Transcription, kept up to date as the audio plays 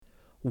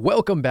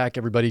Welcome back,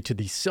 everybody, to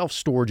the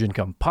Self-Storage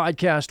Income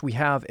Podcast. We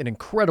have an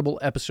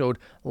incredible episode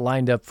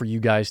lined up for you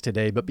guys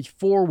today. But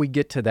before we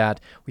get to that,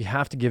 we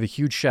have to give a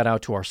huge shout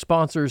out to our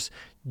sponsors,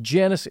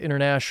 Janus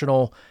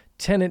International,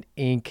 Tenant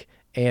Inc.,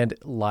 and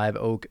Live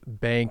Oak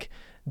Bank.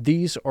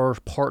 These are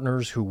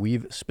partners who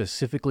we've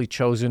specifically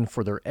chosen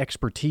for their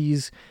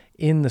expertise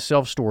in the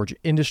self-storage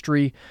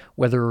industry.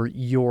 Whether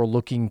you're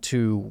looking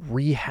to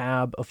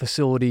rehab a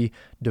facility,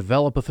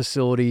 develop a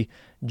facility,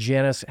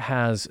 Janus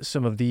has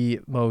some of the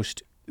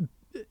most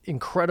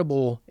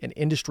incredible and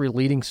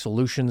industry-leading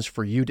solutions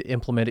for you to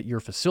implement at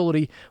your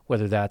facility,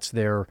 whether that's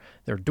their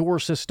door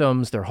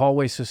systems, their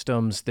hallway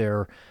systems,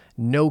 their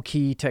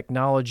no-key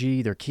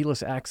technology, their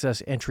keyless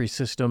access entry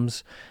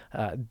systems.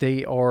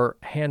 They are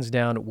hands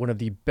down one of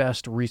the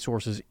best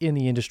resources in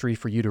the industry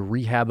for you to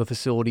rehab a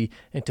facility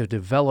and to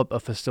develop a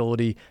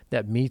facility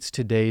that meets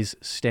today's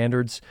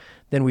standards.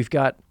 Then we've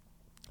got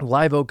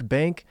Live Oak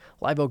Bank.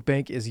 Live Oak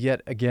Bank is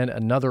yet again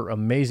another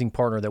amazing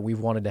partner that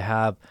we've wanted to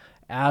have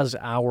as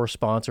our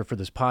sponsor for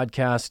this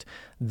podcast.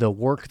 The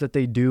work that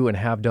they do and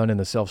have done in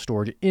the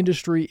self-storage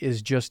industry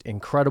is just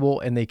incredible,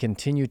 and they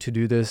continue to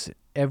do this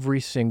every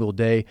single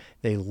day.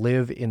 They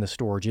live in the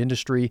storage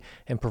industry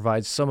and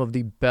provide some of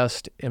the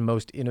best and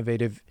most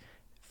innovative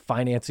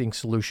financing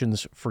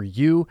solutions for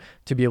you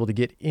to be able to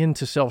get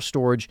into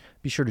self-storage.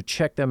 Be sure to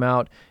check them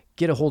out.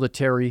 Get a hold of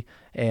Terry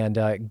and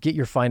get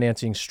your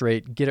financing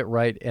straight, get it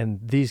right, and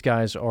these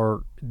guys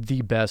are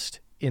the best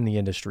in the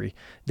industry.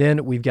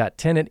 Then we've got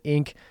Tenant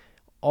Inc.,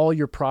 all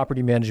your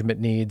property management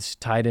needs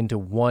tied into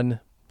one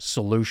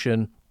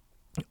solution.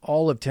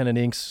 All of Tenant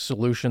Inc.'s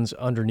solutions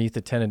underneath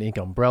the Tenant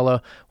Inc.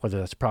 umbrella, whether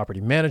that's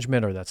property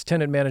management or that's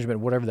tenant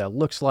management, whatever that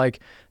looks like.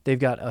 They've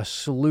got a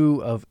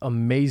slew of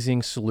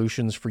amazing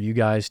solutions for you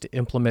guys to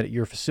implement at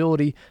your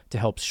facility to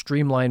help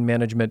streamline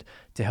management,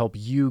 to help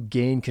you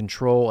gain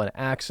control and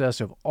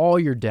access of all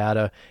your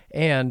data.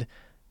 And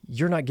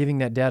you're not giving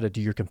that data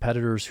to your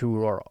competitors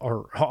who are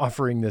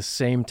offering this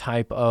same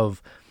type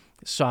of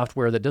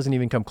software that doesn't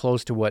even come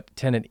close to what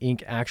Tenant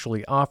Inc.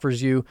 actually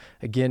offers you.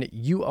 Again,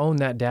 you own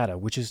that data,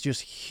 which is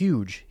just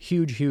huge,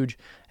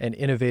 and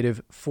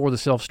innovative for the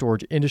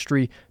self-storage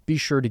industry. Be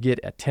sure to get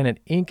at Tenant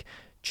Inc.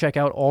 Check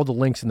out all the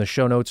links in the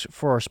show notes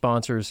for our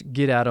sponsors.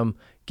 Get at them,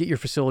 get your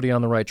facility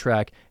on the right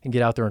track, and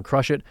get out there and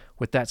crush it.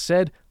 With that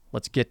said,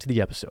 let's get to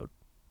the episode.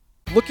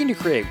 Looking to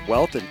create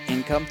wealth and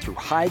income through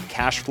high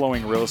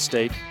cash-flowing real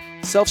estate?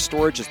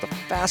 Self-storage is the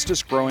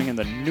fastest growing and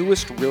the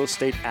newest real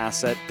estate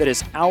asset that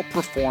has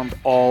outperformed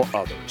all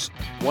others.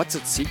 What's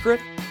its secret?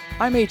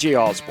 I'm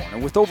AJ Osborne,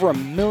 and with over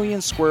 1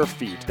 million square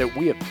feet that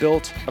we have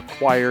built,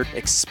 acquired,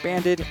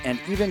 expanded, and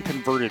even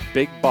converted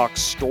big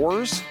box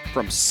stores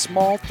from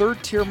small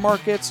third-tier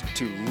markets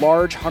to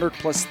large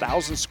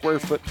 100,000+ square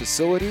foot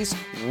facilities,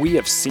 we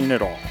have seen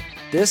it all.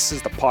 This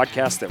is the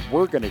podcast that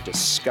we're going to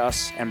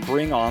discuss and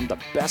bring on the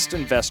best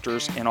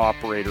investors and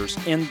operators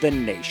in the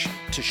nation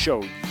to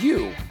show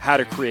you how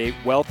to create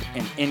wealth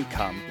and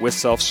income with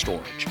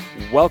self-storage.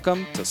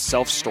 Welcome to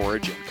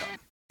Self-Storage Income.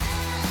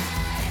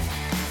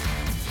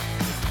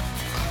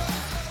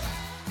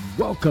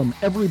 Welcome,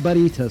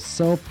 everybody, to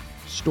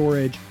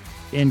Self-Storage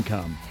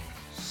Income.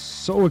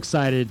 So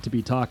excited to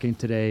be talking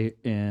today,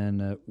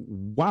 and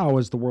wow,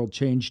 has the world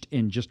changed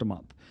in just a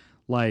month.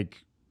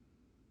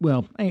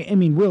 Well, I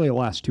mean, really the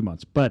last 2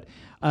 months, but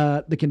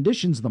the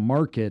conditions of the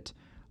market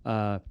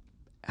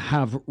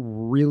have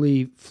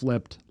really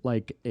flipped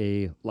like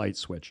a light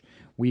switch.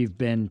 We've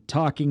been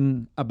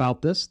talking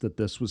about that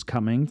this was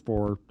coming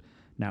for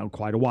now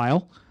quite a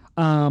while.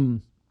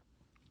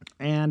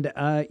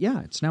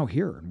 It's now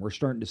here, and we're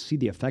starting to see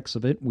the effects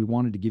of it. We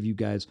wanted to give you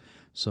guys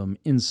some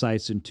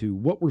insights into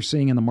what we're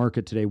seeing in the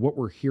market today, what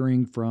we're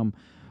hearing from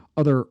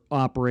other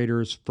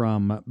operators,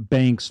 from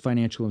banks,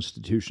 financial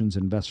institutions,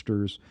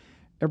 investors,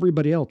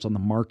 everybody else on the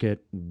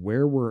market,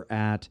 where we're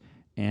at,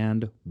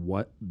 and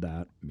what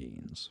that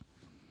means.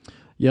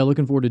 Yeah,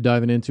 looking forward to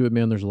diving into it,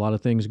 man. There's a lot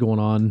of things going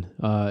on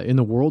in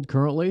the world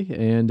currently,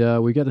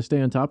 and we got to stay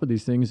on top of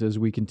these things as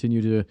we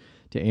continue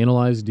to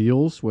analyze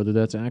deals, whether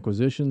that's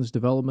acquisitions,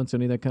 developments,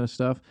 any of that kind of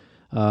stuff.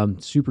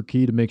 Super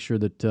key to make sure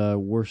that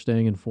we're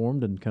staying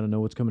informed and kind of know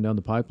what's coming down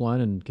the pipeline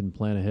and can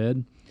plan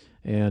ahead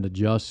and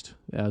adjust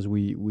as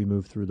we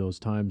move through those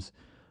times.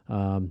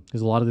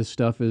 Because a lot of this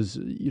stuff is,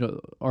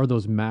 are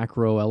those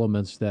macro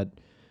elements that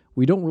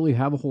we don't really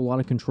have a whole lot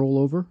of control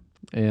over.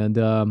 And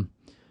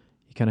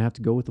you kind of have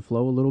to go with the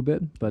flow a little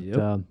bit. But,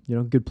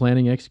 good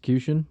planning,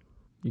 execution,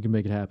 you can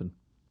make it happen.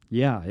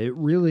 Yeah, it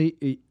really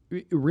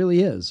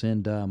is.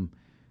 And,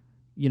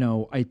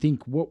 I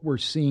think what we're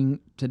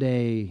seeing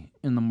today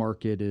in the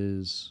market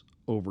is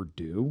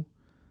overdue.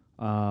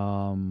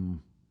 I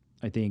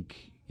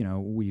think,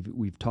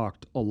 we've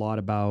talked a lot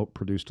about,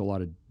 produced a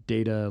lot of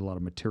data, a lot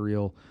of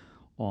material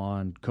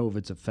on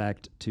COVID's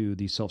effect to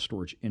the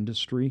self-storage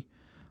industry,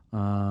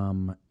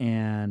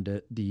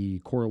 and the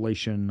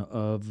correlation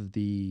of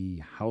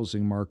the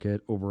housing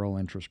market, overall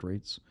interest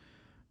rates,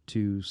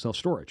 to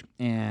self-storage.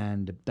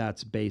 And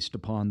that's based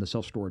upon the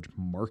self-storage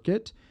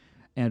market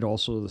and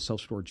also the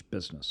self-storage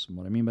business. And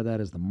what I mean by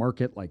that is the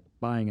market, like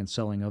buying and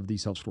selling of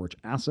these self-storage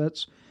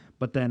assets,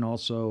 but then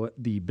also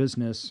the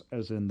business,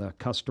 as in the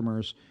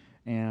customers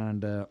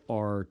and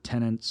our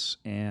tenants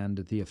and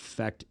the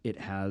effect it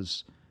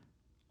has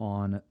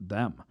on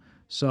them.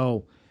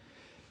 So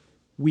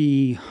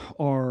we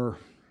are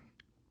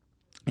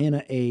in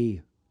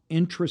a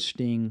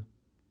interesting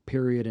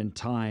period in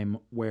time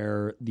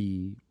where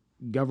the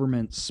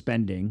government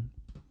spending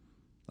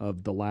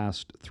of the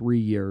last 3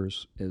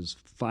 years is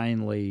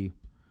finally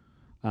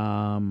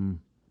come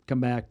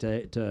back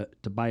to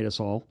bite us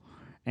all,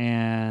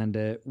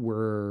 and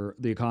where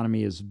the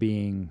economy is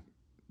being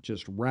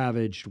just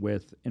ravaged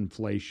with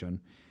inflation.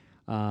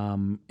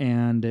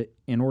 And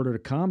in order to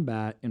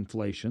combat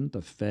inflation,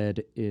 the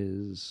Fed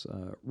is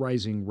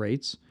rising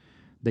rates.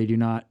 They do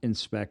not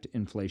expect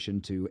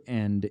inflation to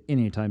end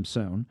anytime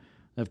soon.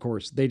 Of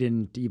course, they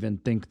didn't even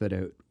think that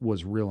it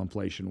was real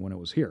inflation when it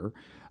was here.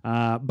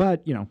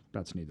 But,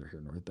 that's neither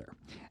here nor there.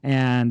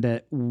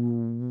 And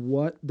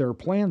what their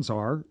plans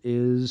are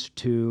is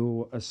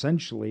to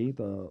essentially,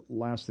 the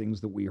last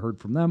things that we heard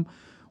from them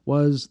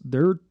was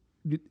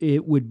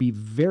it would be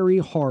very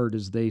hard,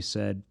 as they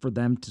said, for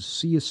them to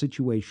see a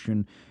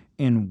situation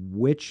in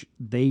which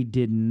they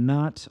did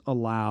not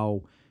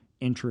allow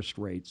interest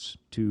rates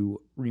to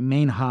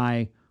remain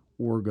high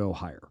or go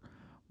higher.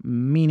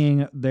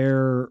 Meaning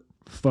their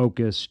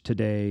focus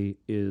today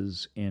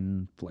is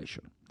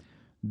inflation.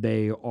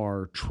 They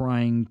are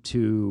trying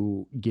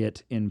to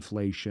get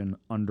inflation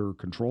under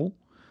control.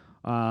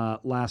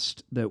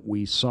 Last that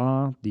we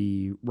saw,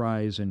 the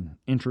rise in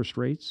interest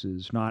rates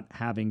is not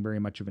having very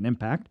much of an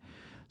impact.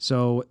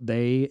 So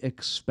they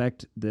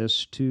expect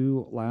this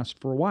to last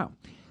for a while.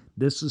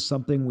 This is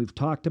something we've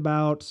talked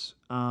about,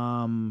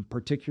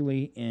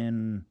 particularly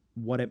in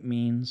what it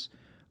means.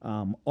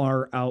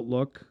 Our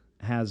outlook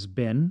has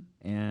been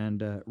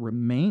and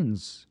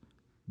remains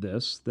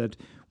this, that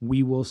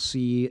we will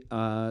see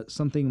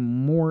something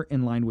more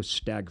in line with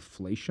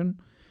stagflation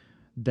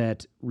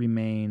that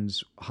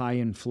remains high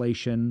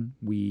inflation.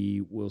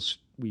 We've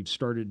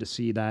started to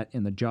see that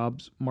in the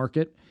jobs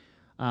market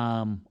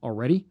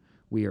already.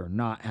 We are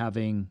not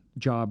having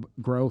job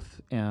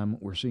growth.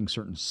 We're seeing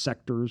certain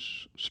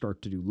sectors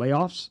start to do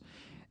layoffs,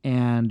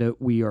 and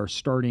we are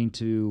starting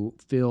to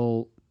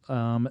feel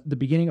the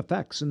beginning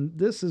effects. And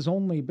this has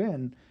only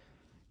been,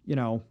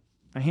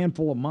 a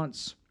handful of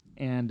months,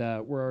 and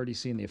we're already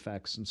seeing the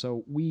effects. And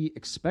so we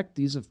expect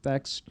these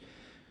effects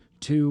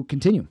to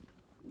continue.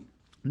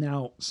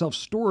 Now,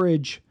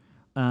 self-storage,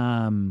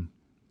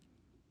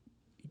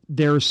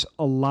 there's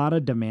a lot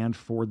of demand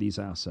for these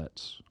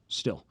assets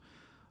still.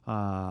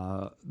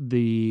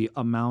 The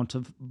amount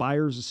of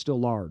buyers is still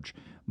large,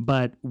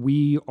 but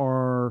we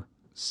are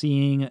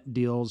seeing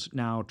deals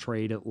now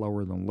trade at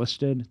lower than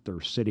listed. They're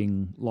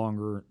sitting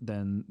longer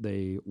than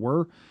they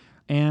were.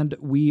 And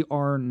we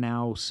are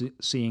now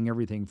seeing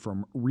everything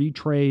from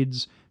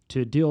retrades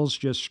to deals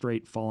just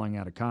straight falling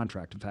out of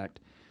contract. In fact,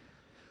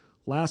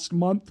 last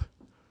month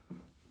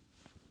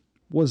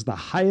was the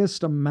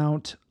highest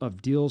amount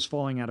of deals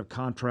falling out of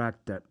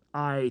contract that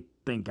I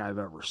think I've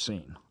ever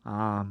seen.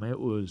 It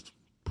was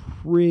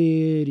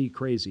pretty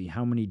crazy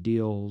how many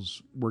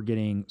deals were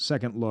getting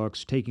second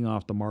looks, taking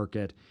off the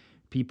market.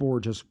 People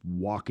were just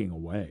walking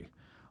away.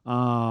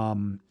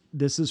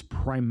 This is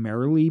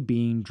primarily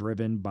being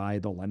driven by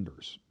the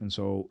lenders. And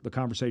so the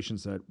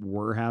conversations that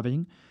we're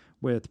having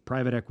with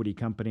private equity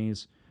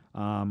companies,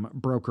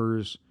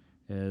 brokers,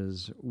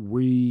 is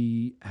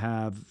we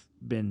have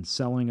been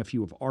selling a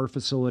few of our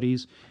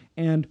facilities,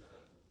 and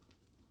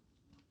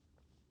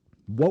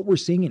what we're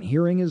seeing and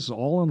hearing is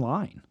all in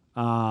line.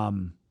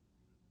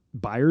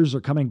 Buyers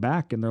are coming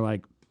back and they're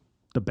like,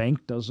 the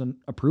bank doesn't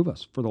approve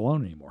us for the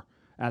loan anymore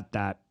at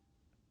that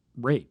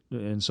rate.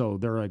 And so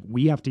they're like,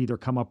 we have to either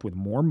come up with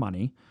more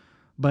money,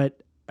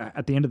 but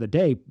at the end of the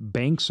day,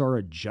 banks are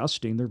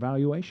adjusting their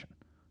valuation.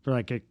 They're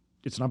like,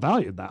 it's not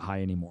valued that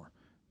high anymore.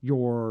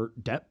 Your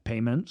debt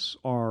payments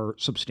are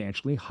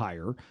substantially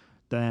higher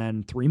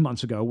than 3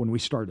 months ago when we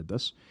started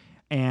this.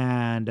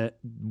 And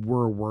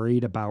we're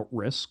worried about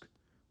risk.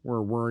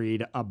 We're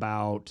worried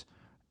about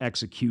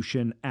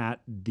execution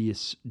at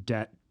this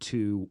debt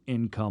to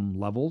income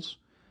levels.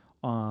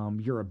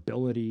 Your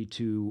ability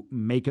to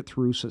make it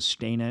through,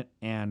 sustain it,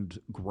 and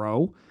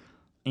grow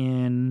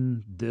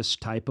in this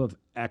type of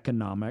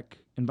economic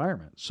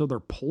environment. So they're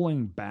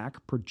pulling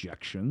back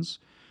projections.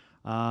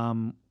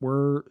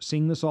 We're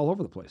seeing this all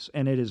over the place.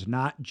 And it is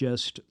not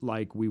just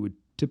like we would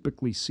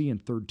typically see in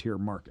third-tier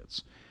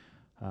markets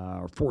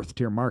or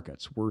fourth-tier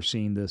markets. We're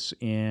seeing this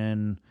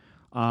in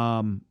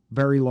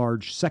very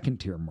large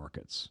second-tier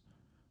markets.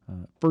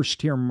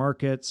 First-tier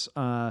markets,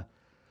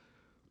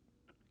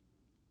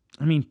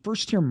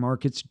 first-tier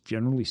markets,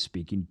 generally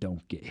speaking,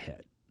 don't get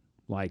hit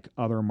like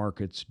other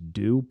markets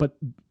do, but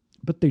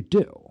they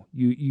do.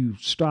 You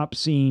stop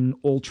seeing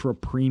ultra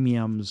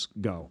premiums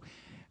go,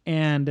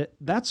 and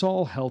that's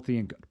all healthy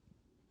and good.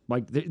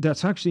 Like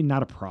that's actually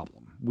not a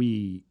problem.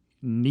 We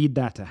need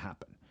that to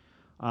happen.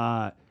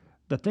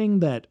 The thing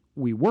that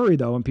we worry,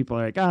 though, and people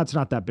are like, it's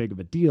not that big of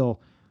a deal.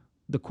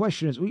 The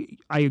question is,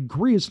 I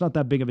agree it's not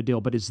that big of a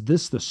deal, but is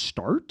this the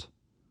start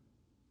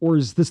or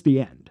is this the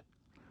end?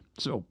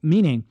 So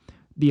meaning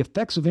the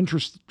effects of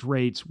interest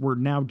rates we're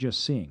now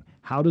just seeing.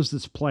 How does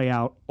this play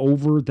out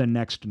over the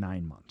next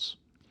 9 months?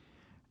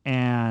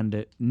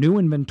 And new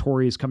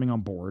inventory is coming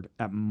on board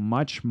at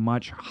much,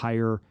 much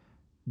higher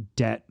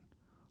debt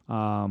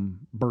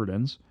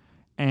burdens.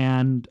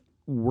 And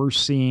we're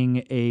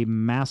seeing a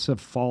massive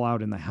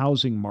fallout in the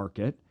housing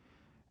market,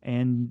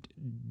 and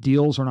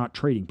deals are not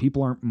trading.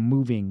 People aren't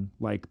moving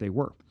like they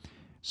were.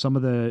 Some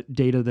of the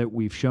data that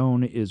we've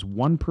shown is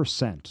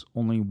 1%,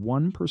 only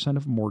 1%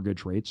 of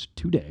mortgage rates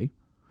today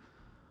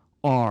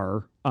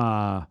are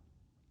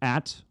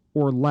at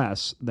or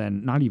less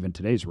than, not even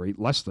today's rate,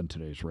 less than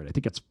today's rate. I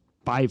think it's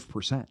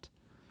 5%.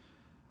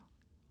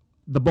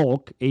 The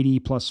bulk,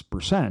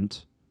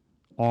 80+%,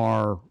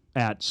 are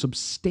at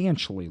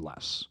substantially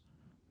less.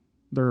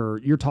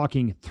 You're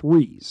talking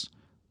threes.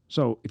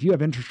 So if you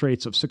have interest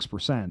rates of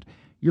 6%,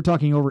 you're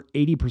talking over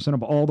 80%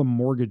 of all the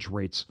mortgage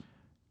rates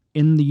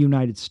in the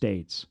United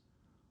States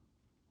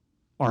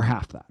are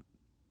half that.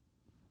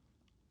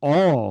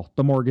 All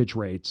the mortgage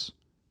rates,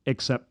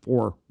 except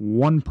for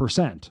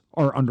 1%,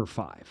 are under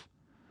 5.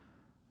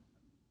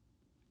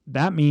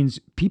 That means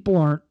people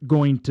aren't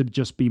going to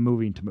just be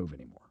moving to move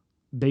anymore.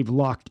 They've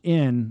locked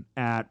in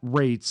at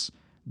rates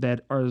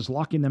that is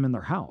locking them in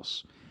their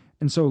house.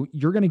 And so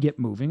you're going to get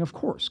moving, of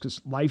course,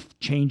 because life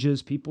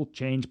changes, people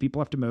change,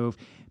 people have to move,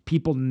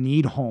 people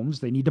need homes,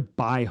 they need to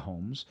buy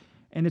homes.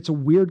 And it's a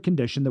weird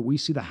condition that we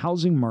see the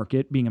housing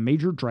market being a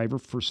major driver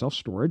for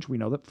self-storage. We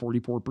know that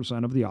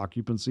 44% of the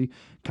occupancy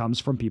comes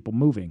from people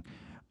moving.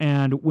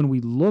 And when we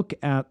look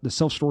at the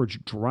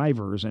self-storage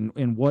drivers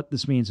and what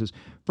this means is,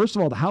 first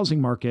of all, the housing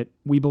market,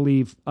 we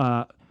believe,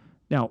 now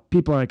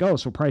people are like,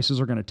 so prices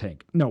are going to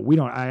tank. No, we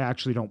don't. I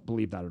actually don't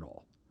believe that at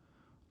all.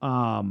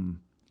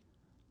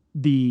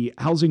 The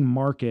housing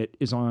market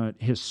is on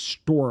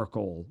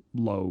historical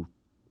low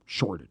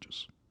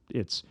shortages.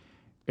 It's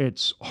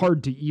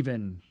hard to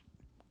even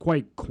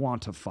quite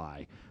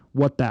quantify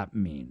what that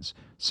means.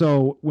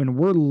 So when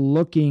we're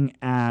looking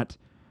at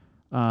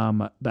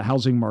the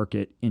housing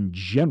market in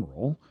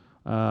general,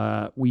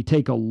 we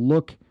take a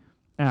look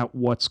at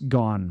what's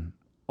gone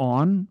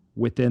on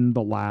within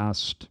the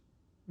last,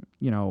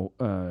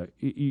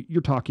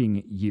 you're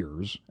talking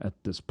years at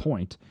this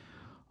point.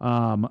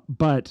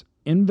 But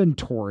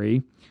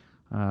inventory,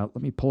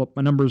 let me pull up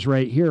my numbers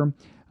right here.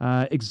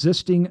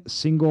 Existing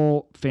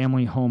single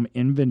family home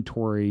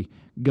inventory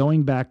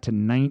going back to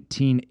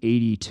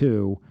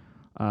 1982,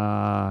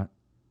 the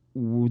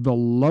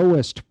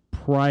lowest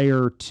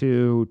prior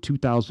to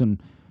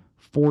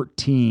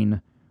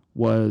 2014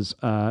 was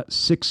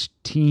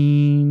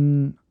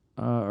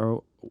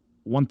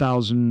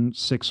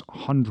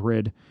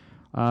 1,600.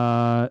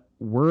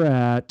 We're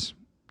at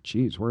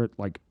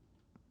like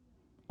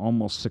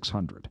almost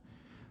 600.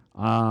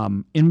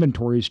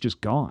 Inventory is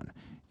just gone.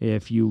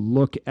 If you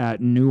look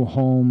at new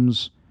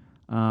homes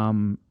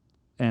and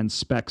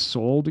specs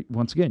sold,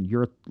 once again,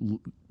 you're at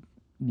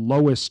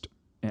lowest,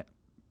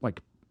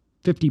 like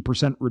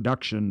 50%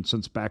 reduction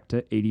since back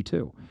to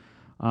 82.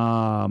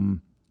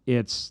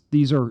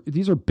 These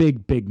are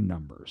big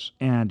numbers,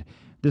 and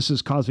this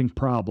is causing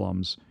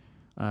problems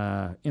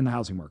in the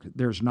housing market.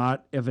 There's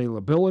not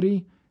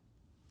availability.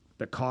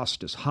 The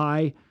cost is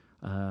high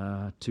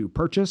to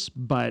purchase,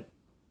 but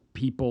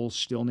people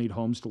still need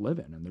homes to live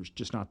in, and there's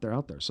just not there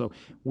out there. So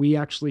we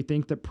actually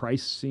think that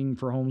pricing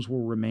for homes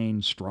will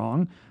remain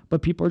strong,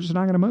 but people are just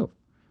not going to move.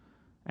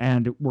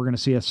 And we're going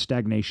to see a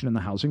stagnation in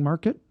the housing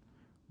market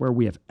where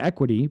we have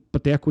equity,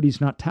 but the equity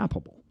is not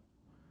tappable,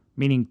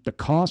 meaning the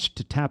cost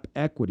to tap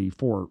equity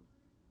for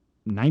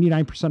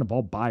 99% of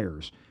all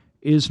buyers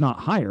is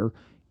not higher.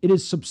 It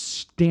is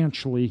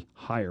substantially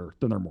higher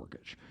than their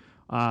mortgage.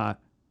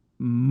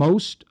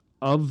 Most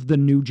of the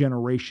new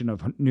generation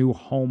of new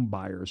home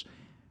buyers,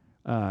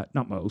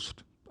 not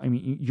most, I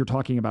mean, you're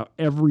talking about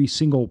every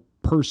single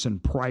person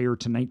prior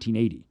to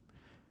 1980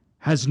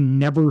 has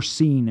never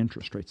seen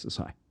interest rates this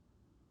high.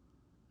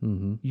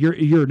 Mm-hmm.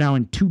 You're now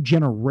in two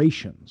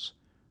generations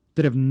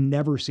that have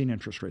never seen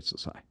interest rates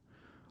this high.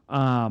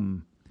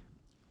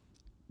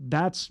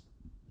 That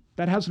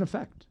has an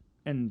effect,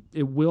 and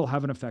it will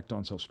have an effect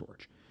on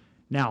self-storage.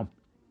 Now,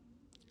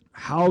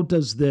 how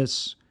does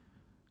this,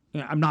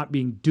 I'm not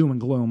being doom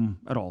and gloom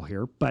at all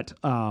here, but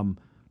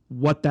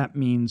what that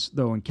means,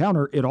 though, in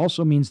counter, it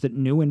also means that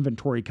new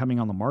inventory coming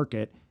on the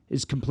market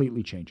is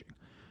completely changing.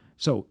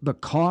 So the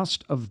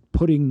cost of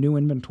putting new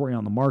inventory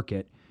on the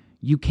market,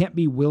 you can't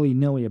be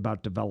willy-nilly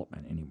about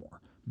development anymore.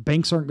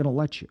 Banks aren't going to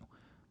let you.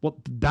 Well,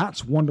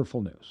 that's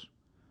wonderful news.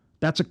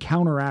 That's a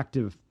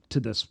counteractive to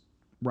this,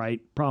 right,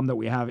 problem that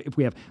we have. If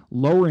we have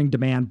lowering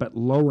demand but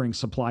lowering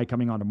supply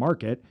coming onto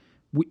market,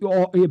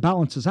 it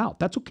balances out.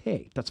 That's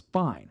okay. That's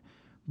fine.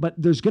 But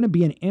there's going to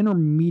be an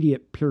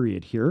intermediate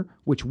period here,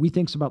 which we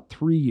think is about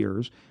 3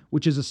 years,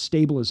 which is a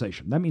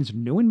stabilization. That means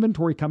new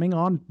inventory coming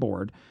on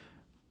board,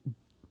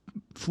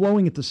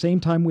 flowing at the same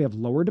time we have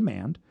lower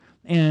demand.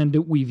 And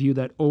we view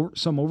that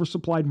some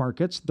oversupplied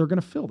markets, they're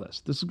going to fill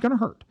this. This is going to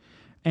hurt.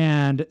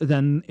 And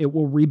then it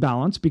will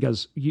rebalance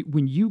because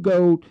when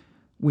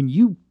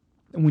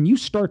you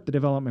start the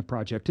development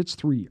project, it's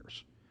 3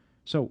 years.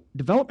 So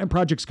development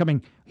projects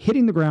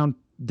hitting the ground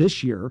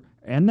this year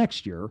and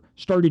next year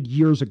started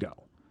years ago.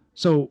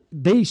 So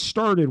they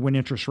started when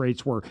interest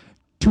rates were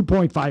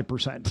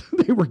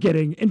 2.5%. They were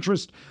getting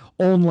interest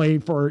only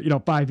for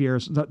 5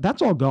 years.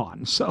 That's all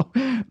gone. So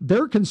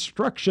their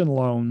construction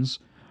loans,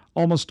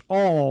 almost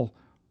all,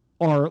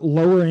 are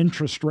lower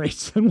interest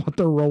rates than what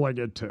they're rolling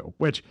into,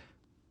 which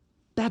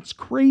that's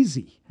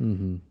crazy.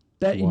 Mm-hmm.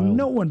 That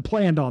no one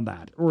planned on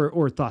that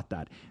or thought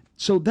that.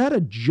 So that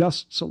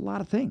adjusts a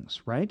lot of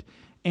things, right?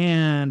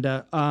 And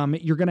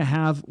you're going to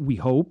have, we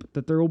hope,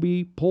 that there will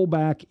be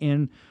pullback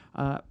in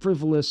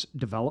frivolous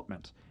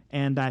development,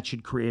 and that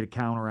should create a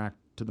counteract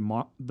to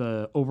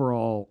the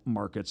overall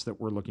markets that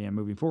we're looking at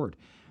moving forward.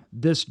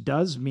 This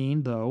does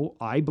mean, though,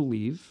 I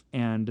believe,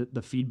 and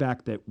the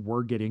feedback that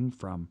we're getting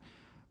from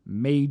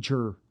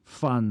major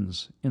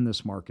funds in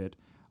this market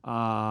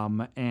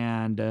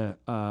and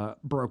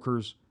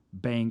brokers,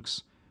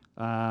 banks,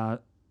 they're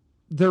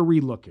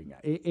relooking.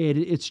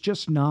 It's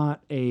just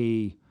not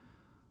a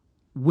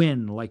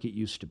win like it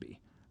used to be.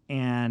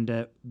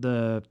 And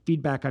the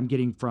feedback I'm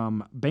getting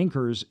from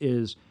bankers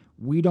is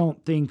we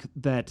don't think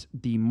that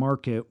the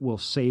market will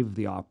save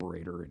the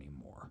operator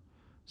anymore.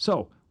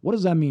 So what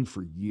does that mean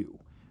for you?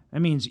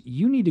 That means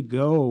you need to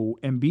go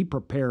and be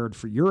prepared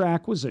for your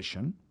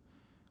acquisition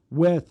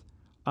with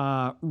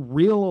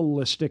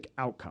realistic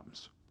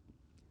outcomes.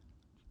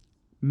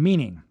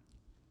 Meaning,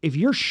 if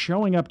you're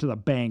showing up to the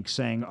bank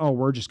saying, oh,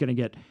 we're just going to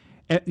get,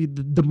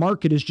 the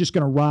market is just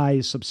going to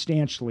rise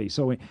substantially.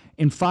 So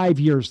in 5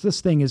 years, this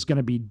thing is going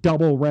to be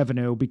double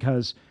revenue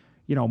because,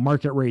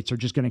 market rates are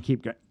just going to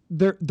keep going.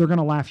 They're going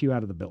to laugh you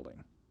out of the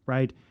building,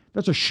 right?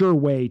 That's a sure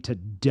way to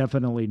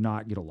definitely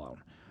not get a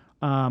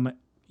loan.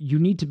 You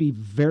need to be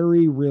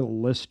very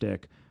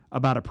realistic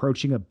about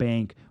approaching a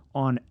bank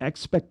on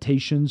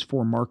expectations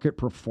for market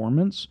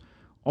performance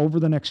over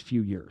the next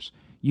few years.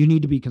 You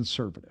need to be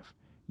conservative.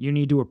 You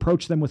need to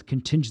approach them with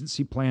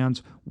contingency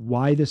plans,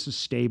 why this is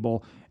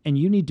stable, and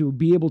you need to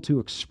be able to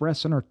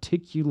express and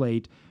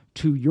articulate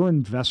to your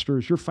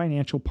investors, your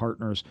financial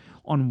partners,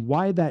 on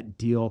why that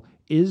deal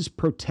is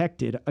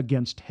protected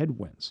against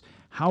headwinds,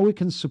 how it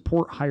can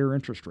support higher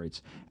interest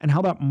rates, and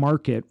how that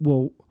market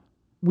will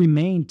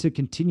remain to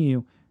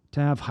continue to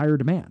have higher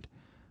demand.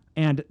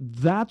 And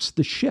that's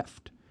the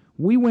shift.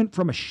 We went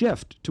from a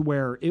shift to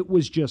where it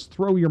was just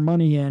throw your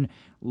money in,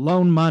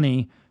 loan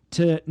money,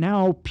 to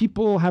now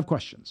people have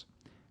questions.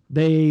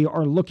 They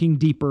are looking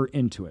deeper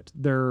into it.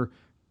 Their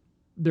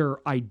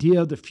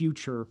idea of the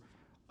future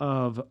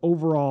of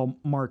overall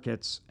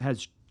markets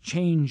has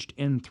changed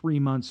in 3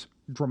 months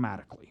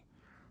dramatically.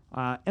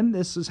 And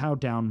this is how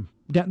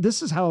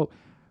this is how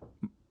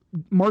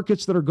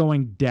markets that are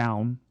going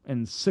down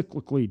and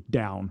cyclically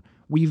down,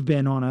 we've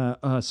been on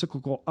a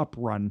cyclical up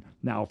run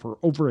now for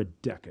over a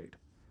decade,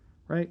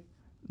 right?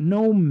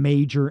 No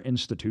major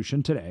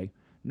institution today,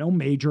 no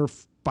major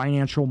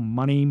financial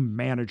money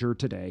manager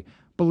today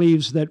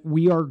believes that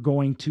we are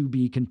going to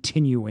be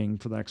continuing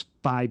for the next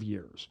 5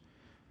 years.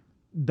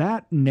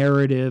 That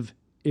narrative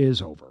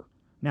is over.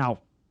 Now,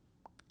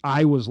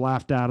 I was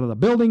laughed out of the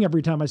building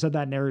every time I said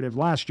that narrative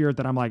last year,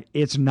 that I'm like,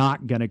 it's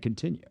not going to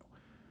continue.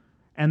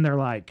 And they're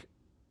like,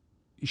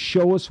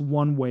 show us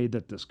one way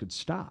that this could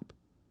stop,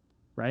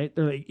 right?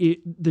 They're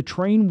like, the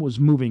train was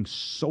moving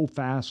so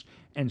fast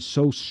and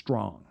so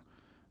strong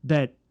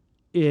that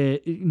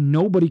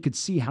nobody could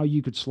see how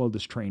you could slow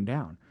this train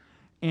down.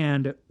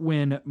 And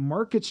when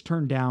markets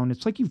turn down,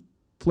 it's like you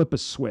flip a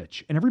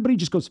switch and everybody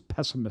just goes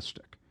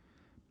pessimistic.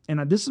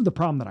 And this is the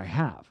problem that I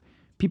have.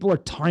 People are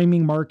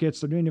timing markets.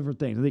 They're doing different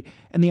things.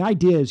 And the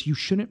idea is you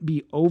shouldn't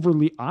be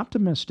overly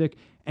optimistic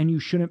and you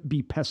shouldn't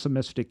be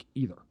pessimistic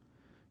either.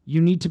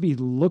 You need to be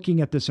looking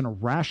at this in a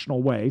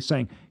rational way,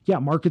 saying, yeah,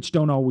 markets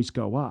don't always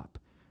go up,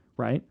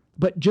 right?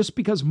 But just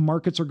because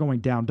markets are going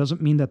down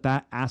doesn't mean that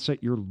that asset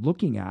you're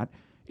looking at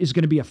is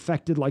going to be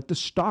affected like the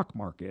stock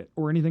market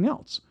or anything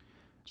else.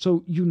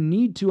 So you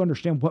need to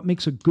understand what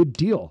makes a good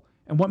deal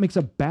and what makes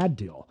a bad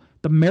deal,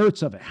 the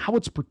merits of it, how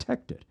it's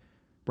protected,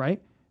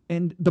 right?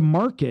 And the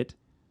market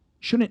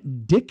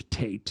shouldn't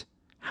dictate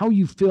how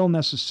you feel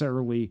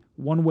necessarily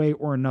one way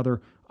or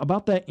another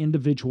about that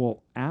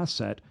individual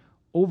asset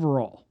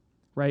overall,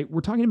 right?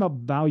 We're talking about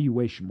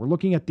valuation. We're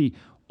looking at the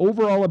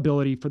overall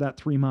ability for that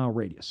 3 mile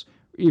radius.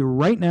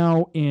 Right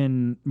now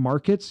in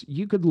markets,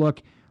 you could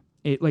look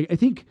at, I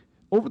think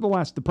over the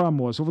last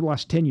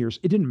 10 years,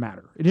 it didn't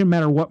matter. It didn't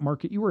matter what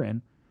market you were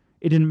in.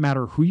 It didn't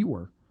matter who you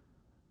were.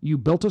 You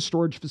built a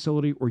storage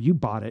facility or you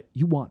bought it,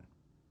 you won.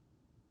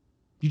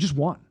 You just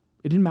won.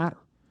 It didn't matter.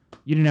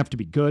 You didn't have to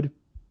be good.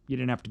 You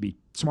didn't have to be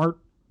smart.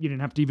 You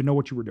didn't have to even know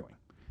what you were doing.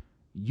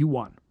 You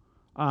won.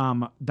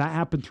 That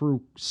happened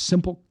through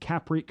simple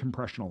cap rate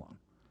compression alone.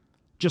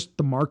 Just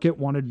the market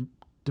wanted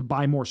to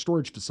buy more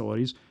storage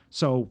facilities,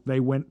 so they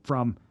went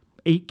from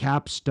 8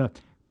 caps to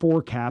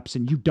 4 caps,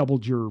 and you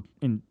doubled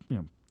in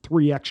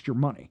 3x your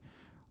money.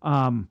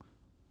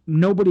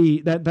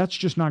 That's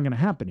just not going to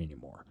happen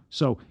anymore.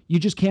 So you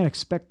just can't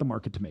expect the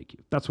market to make you.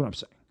 That's what I'm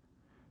saying.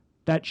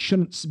 That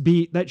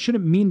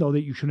shouldn't mean though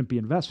that you shouldn't be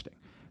investing.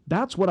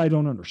 That's what I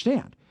don't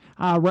understand.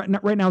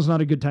 Right now is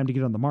not a good time to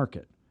get on the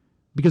market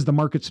because the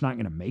market's not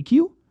going to make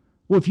you.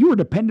 Well, if you were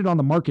dependent on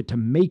the market to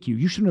make you,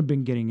 you shouldn't have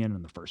been getting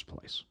in the first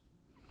place.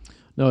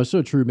 No, it's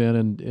so true, man.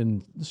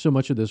 And so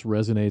much of this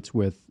resonates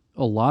with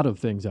a lot of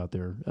things out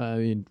there. I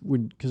mean,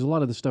 because a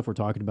lot of the stuff we're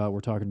talking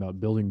about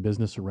building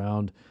business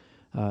around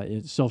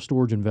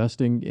self-storage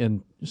investing.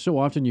 And so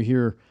often you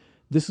hear,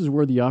 this is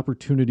where the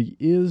opportunity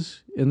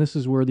is, and this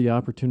is where the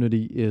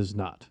opportunity is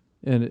not.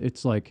 And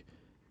it's like,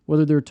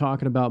 whether they're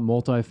talking about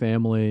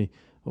multifamily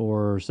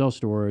or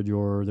self-storage,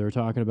 or they're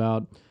talking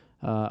about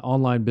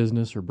online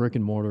business or brick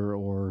and mortar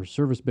or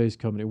service-based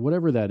company,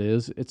 whatever that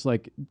is, it's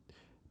like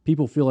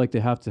people feel like they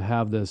have to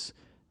have this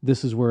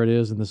is where it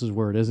is and this is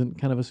where it isn't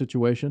kind of a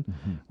situation,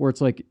 where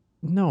it's like,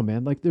 no,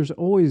 man, like there's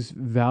always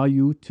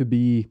value to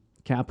be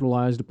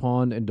capitalized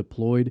upon and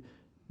deployed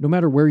no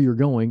matter where you're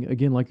going.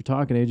 Again, like you're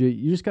talking, AJ,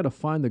 you just got to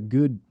find the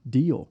good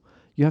deal.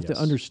 You have to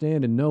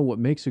understand and know what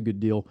makes a good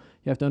deal.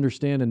 You have to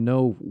understand and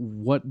know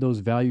what those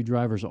value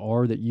drivers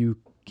are that you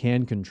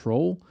can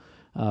control,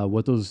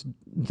 what those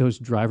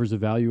drivers of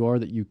value are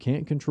that you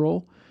can't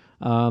control,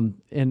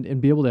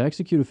 and be able to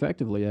execute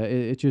effectively.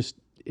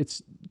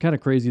 It's kind of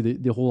crazy,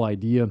 the whole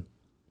idea,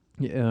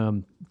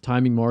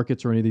 timing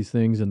markets or any of these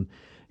things. And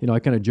I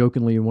kind of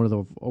jokingly in one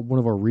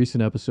of our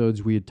recent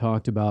episodes, we had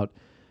talked about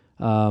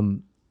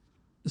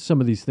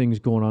some of these things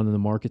going on in the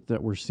market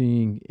that we're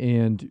seeing,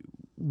 and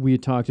we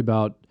had talked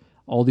about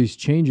all these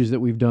changes that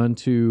we've done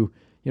to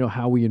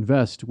how we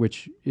invest,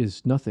 which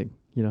is nothing.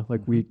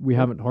 Like we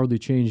haven't hardly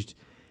changed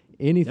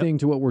anything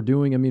to what we're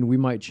doing. I mean, we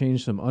might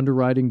change some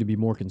underwriting to be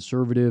more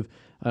conservative,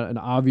 and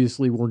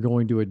obviously we're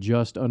going to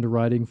adjust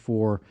underwriting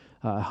for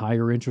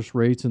higher interest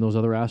rates and those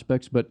other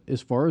aspects. But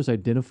as far as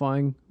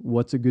identifying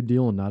what's a good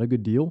deal and not a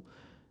good deal,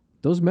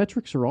 those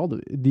metrics are all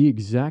the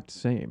exact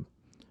same.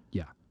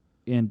 Yeah,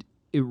 and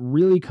it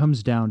really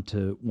comes down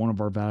to one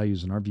of our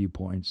values and our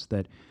viewpoints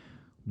that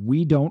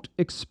we don't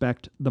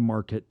expect the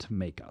market to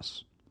make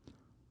us,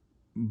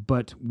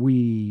 but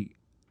we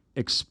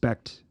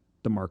expect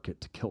the market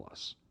to kill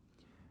us.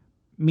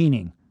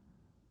 Meaning,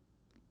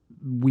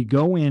 we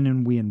go in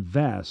and we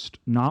invest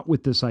not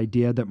with this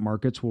idea that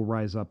markets will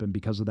rise up and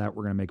because of that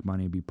we're going to make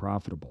money and be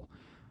profitable,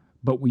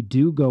 but we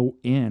do go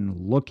in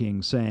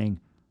looking, saying,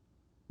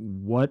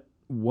 what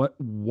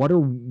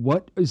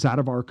is out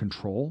of our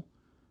control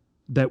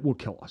that will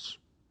kill us,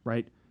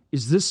 right?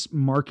 Is this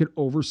market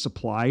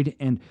oversupplied?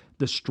 And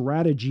the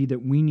strategy that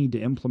we need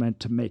to implement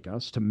to make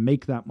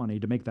that money,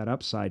 to make that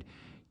upside,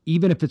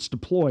 even if it's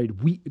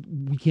deployed, we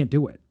can't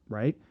do it,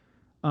 right?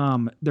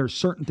 There's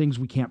certain things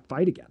we can't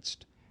fight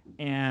against.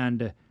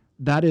 And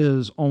that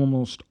is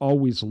almost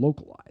always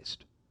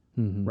localized,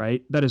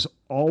 right? That is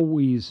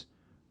always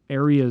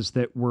areas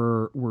that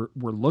we're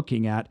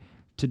looking at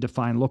to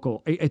define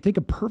local. I think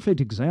a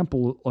perfect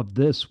example of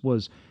this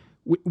was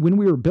when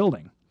we were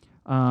building.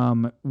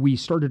 We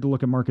started to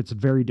look at markets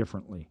very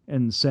differently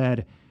and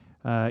said,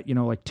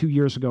 like 2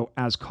 years ago,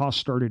 as costs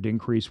started to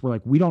increase, we're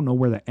like, we don't know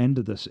where the end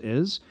of this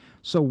is.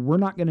 So we're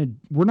not going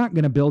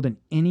to build in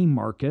any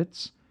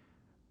markets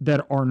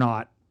that are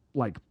not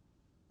like,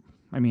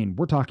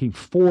 we're talking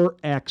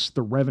 4x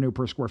the revenue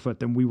per square foot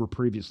than we were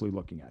previously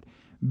looking at.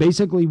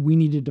 Basically, we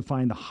needed to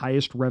find the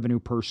highest revenue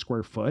per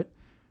square foot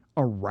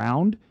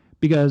around,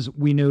 because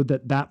we knew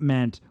that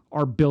meant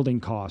our building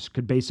costs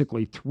could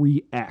basically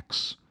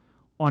 3x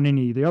on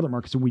any of the other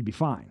markets, and we'd be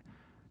fine.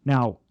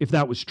 Now, if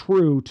that was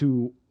true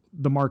to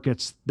the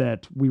markets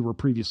that we were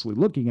previously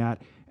looking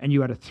at, and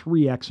you had a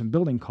 3x in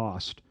building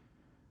cost,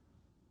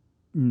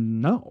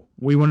 no,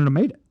 we wouldn't have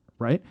made it,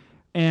 right?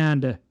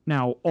 And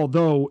now,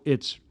 although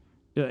it's,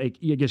 I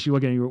guess you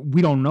look at it,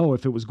 we don't know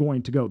if it was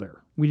going to go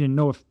there. We didn't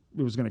know if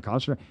it was going to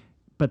cost,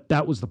 but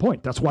that was the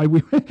point. That's why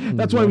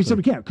why we said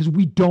we can't, because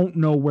we don't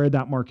know where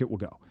that market will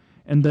go,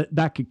 and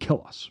that could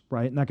kill us,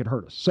 right? And that could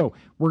hurt us. So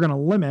we're going to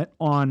limit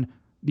on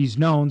these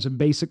knowns and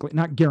basically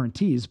not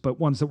guarantees, but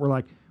ones that we're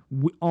like,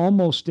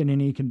 almost in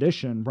any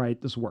condition,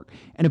 right, this will work.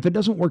 And if it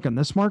doesn't work in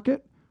this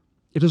market,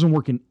 it doesn't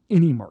work in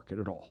any market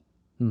at all.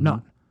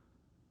 None.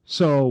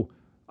 So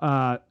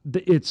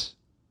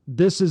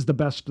this is the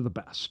best of the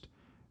best.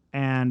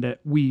 And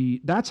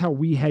that's how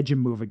we hedge and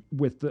move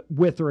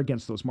with or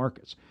against those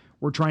markets.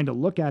 We're trying to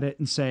look at it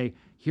and say,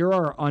 here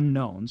are our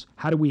unknowns.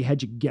 How do we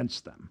hedge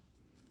against them?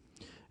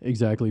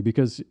 Exactly.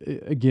 Because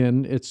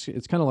again, it's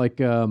kind of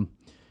like,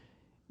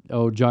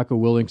 Jocko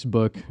Willink's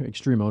book,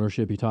 Extreme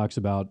Ownership. He talks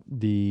about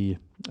the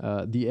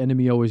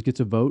enemy always gets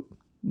a vote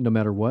no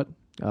matter what.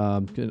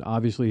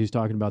 Obviously, he's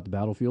talking about the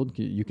battlefield.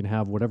 You can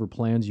have whatever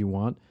plans you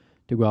want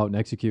to go out and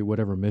execute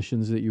whatever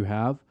missions that you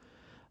have,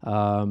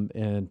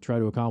 and try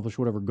to accomplish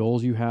whatever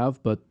goals you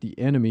have. But the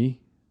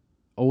enemy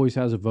always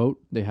has a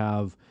vote. They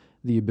have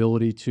the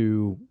ability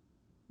to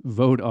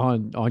vote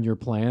on your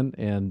plan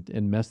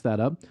and mess that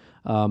up,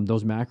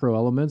 those macro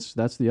elements,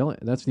 that's the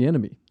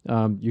enemy.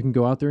 You can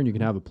go out there and you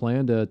can have a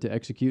plan to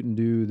execute and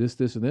do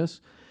this, and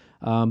this,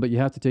 but you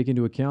have to take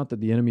into account that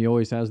the enemy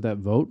always has that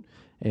vote,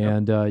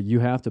 and you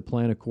have to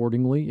plan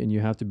accordingly, and you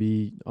have to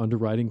be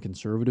underwriting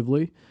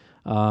conservatively,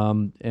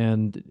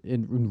 and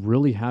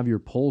really have your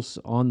pulse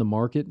on the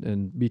market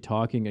and be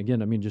talking,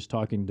 again, I mean, just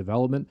talking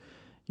development.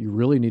 You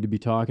really need to be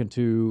talking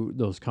to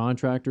those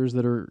contractors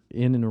that are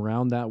in and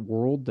around that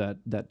world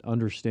that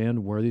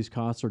understand where these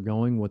costs are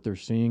going, what they're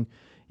seeing,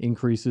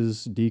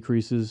 increases,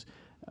 decreases.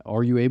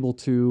 Are you able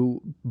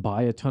to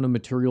buy a ton of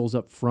materials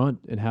up front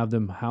and have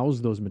them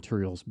house those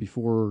materials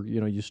before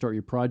you start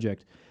your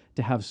project,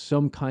 to have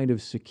some kind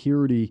of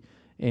security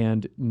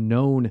and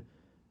known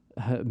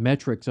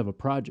metrics of a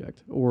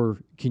project?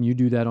 Or can you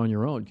do that on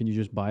your own? Can you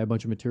just buy a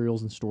bunch of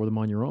materials and store them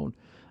on your own?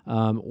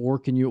 Or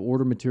can you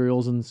order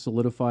materials and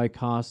solidify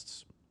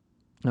costs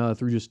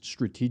through just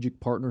strategic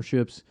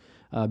partnerships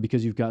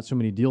because you've got so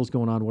many deals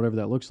going on, whatever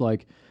that looks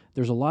like?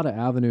 There's a lot of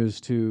avenues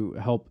to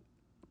help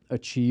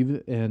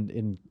achieve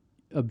and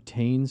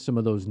obtain some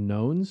of those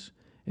knowns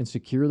and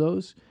secure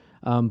those.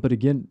 But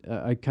again,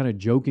 I kind of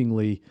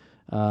jokingly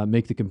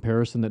make the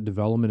comparison that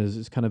development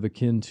is kind of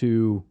akin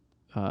to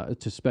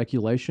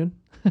speculation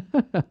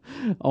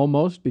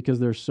almost, because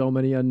there's so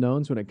many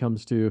unknowns when it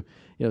comes to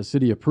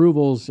city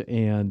approvals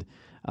and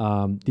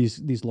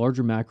these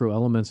larger macro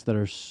elements that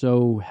are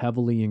so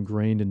heavily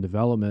ingrained in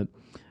development.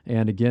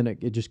 And again,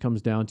 it just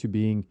comes down to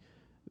being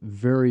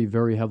very,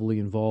 very heavily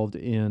involved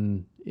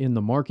in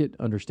the market,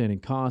 understanding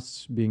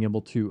costs, being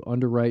able to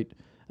underwrite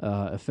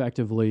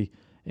effectively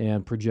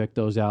and project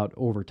those out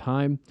over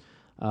time.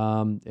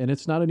 And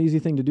it's not an easy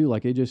thing to do.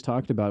 Like AJ just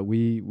talked about,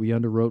 we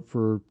underwrote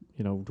for,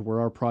 to where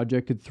our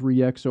project could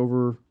 3X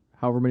over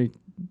however many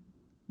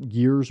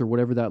years or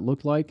whatever that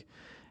looked like.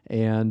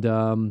 And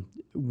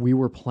we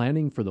were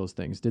planning for those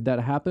things. Did that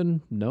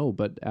happen? No,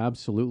 but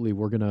absolutely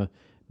we're going to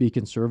be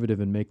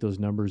conservative and make those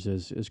numbers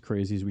as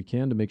crazy as we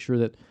can to make sure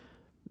that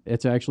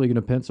it's actually going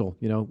to pencil,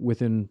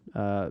 within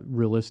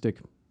realistic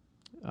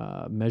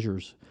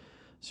measures.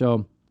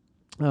 So,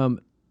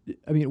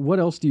 I mean, what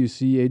else do you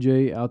see,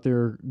 AJ, out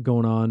there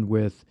going on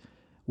with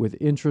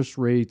interest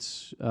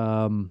rates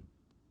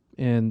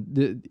and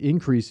the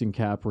increase in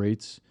cap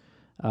rates?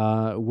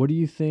 What do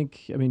you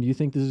think? I mean, do you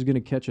think this is going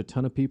to catch a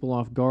ton of people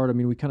off guard? I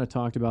mean, we kind of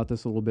talked about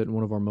this a little bit in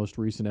one of our most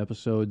recent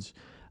episodes,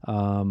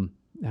 how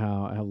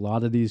a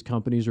lot of these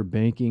companies are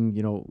banking,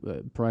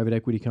 private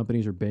equity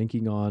companies are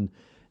banking on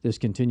this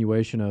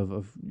continuation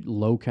of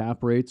low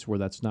cap rates where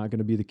that's not going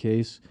to be the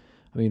case.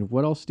 I mean,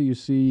 what else do you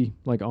see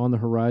like on the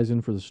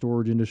horizon for the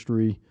storage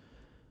industry?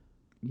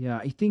 Yeah,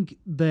 I think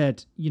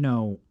that,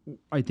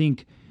 I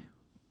think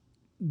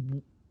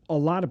a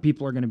lot of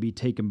people are going to be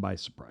taken by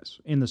surprise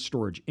in the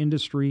storage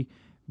industry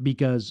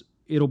because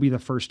it'll be the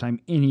first time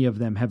any of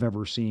them have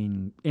ever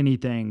seen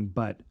anything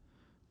but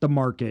the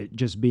market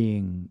just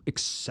being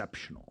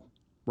exceptional,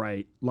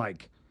 right?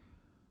 Like,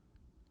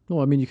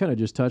 well, I mean, you kind of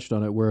just touched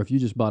on it where if you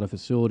just bought a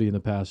facility in the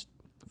past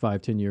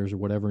 5-10 years or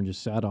whatever and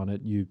just sat on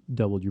it, you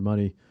doubled your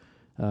money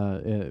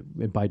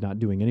by not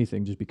doing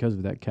anything just because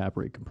of that cap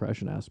rate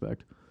compression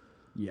aspect.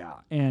 Yeah.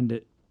 And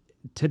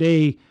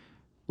today,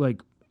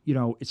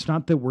 it's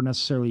not that we're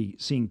necessarily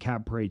seeing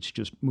cap rates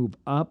just move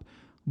up,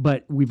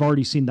 but we've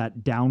already seen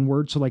that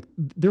downward. So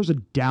there's a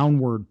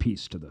downward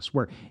piece to this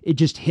where it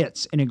just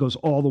hits and it goes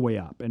all the way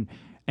up.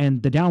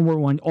 And the downward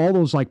one, all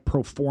those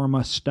pro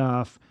forma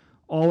stuff,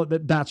 all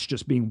of that's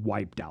just being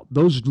wiped out.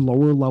 Those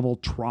lower level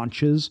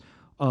tranches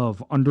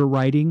of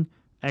underwriting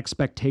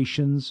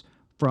expectations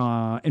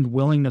and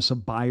willingness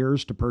of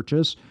buyers to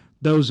purchase,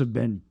 those have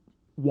been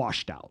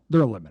washed out.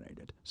 They're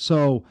eliminated.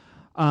 So,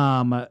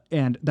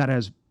 and that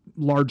has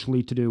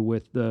largely to do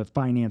with the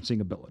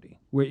financing ability.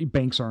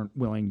 Banks aren't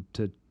willing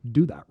to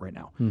do that right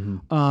now.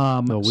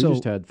 Mm-hmm. We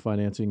just had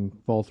financing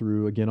fall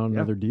through again on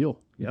another deal.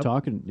 Yep.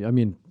 I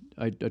mean,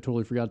 I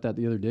totally forgot that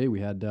the other day.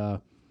 We had one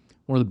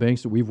of the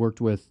banks that we've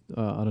worked with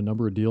on a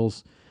number of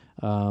deals.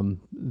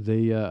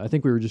 I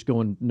think we were just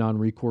going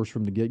non-recourse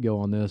from the get-go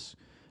on this.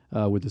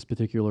 With this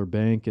particular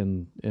bank,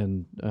 and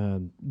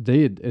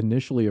they had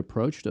initially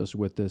approached us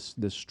with this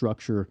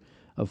structure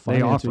of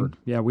financing. They offered.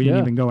 Yeah, we didn't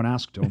even go and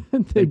ask to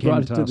them. They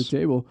brought it to the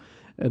table.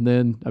 And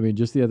then, I mean,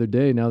 just the other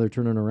day, now they're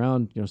turning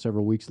around,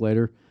 several weeks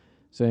later,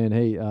 saying,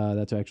 "Hey,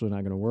 that's actually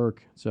not going to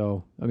work."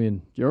 So, I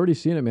mean, you're already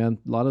seeing it, man.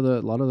 A lot of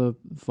the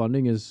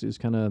funding is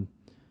kind of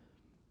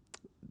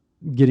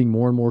getting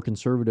more and more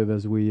conservative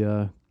as we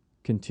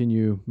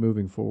continue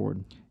moving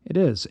forward. It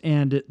is.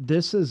 And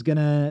this is going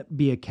to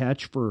be a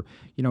catch for,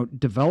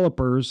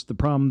 developers. The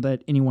problem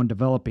that anyone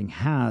developing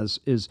has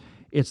is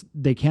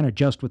they can't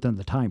adjust within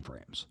the time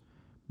frames,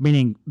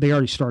 meaning they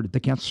already started. They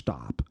can't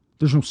stop.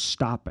 There's no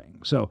stopping.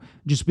 So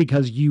just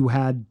because you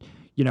had,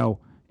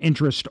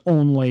 interest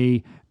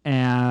only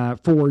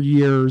 4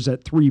 years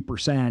at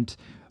 3%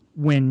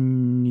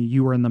 when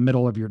you were in the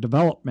middle of your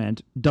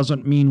development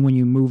doesn't mean when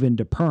you move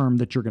into perm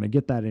that you're going to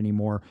get that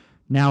anymore.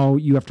 Now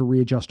you have to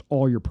readjust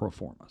all your pro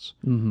formas.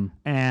 Mm-hmm.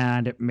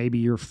 And maybe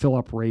your fill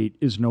up rate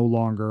is no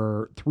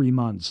longer 3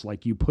 months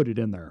like you put it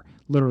in there.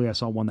 Literally, I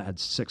saw one that had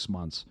 6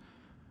 months.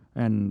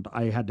 And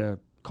I had to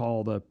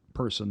call the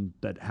person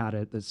that had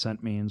it that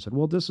sent me and said,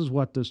 well, this is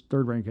what this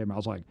third rating came out. I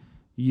was like,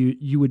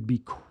 you would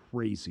be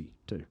crazy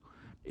to.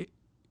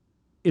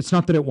 It's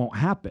not that it won't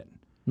happen.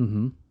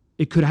 Mm-hmm.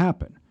 It could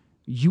happen.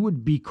 You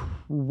would be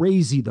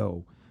crazy,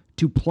 though,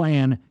 to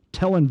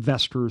tell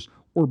investors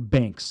or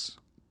banks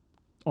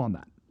on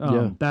that.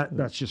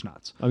 That's just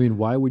nuts. I mean,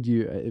 why would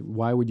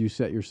you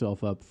set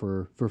yourself up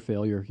for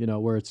failure?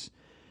 Where it's,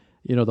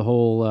 the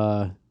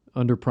whole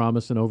under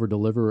promise and over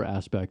deliver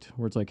aspect,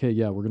 where it's like, hey,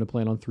 yeah, we're going to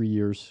plan on 3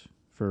 years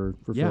for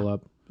fill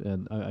up,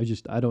 and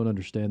I don't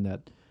understand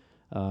that.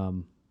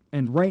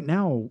 And right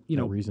now,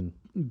 no reason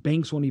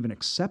banks won't even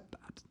accept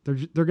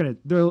that.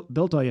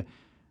 They'll tell you,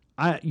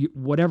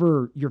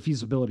 whatever your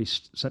feasibility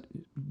set,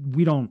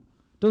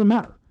 doesn't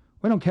matter.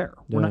 We don't care.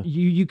 We're not.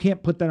 You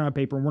can't put that on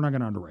paper, and we're not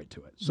going to underwrite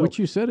to it. So, what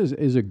you said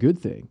is a good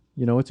thing.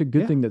 It's a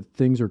good thing that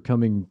things are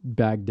coming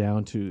back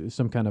down to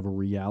some kind of a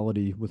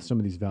reality with some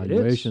of these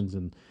valuations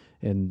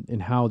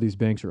and how these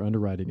banks are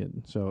underwriting it.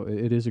 So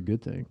it is a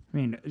good thing. I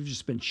mean, I've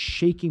just been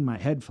shaking my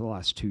head for the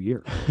last 2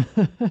 years.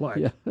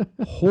 Like,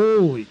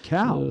 holy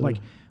cow! Like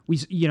we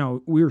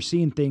were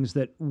seeing things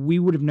that we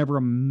would have never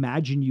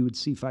imagined you would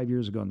see 5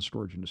 years ago in the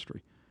storage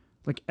industry,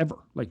 like ever.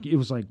 Like it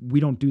was like,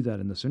 we don't do that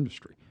in this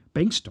industry.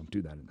 Banks don't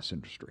do that in this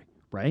industry,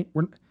 right?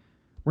 We're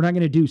not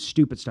going to do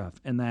stupid stuff.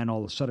 And then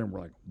all of a sudden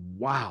we're like,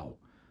 wow,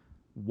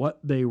 what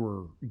they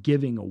were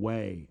giving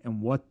away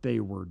and what they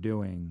were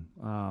doing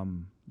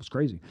was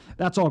crazy.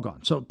 That's all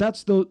gone. So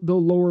that's the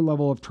lower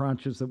level of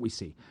tranches that we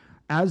see.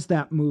 As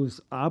that moves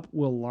up,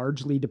 will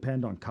largely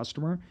depend on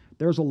customer.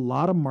 There's a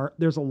lot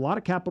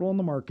of capital in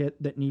the market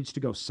that needs to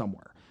go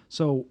somewhere.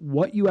 So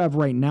what you have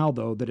right now,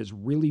 though, that is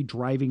really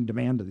driving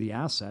demand of the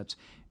assets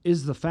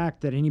is the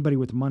fact that anybody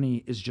with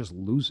money is just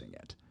losing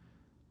it.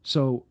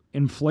 So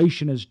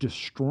inflation is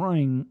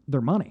destroying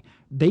their money.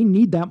 They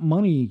need that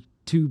money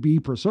to be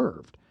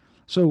preserved.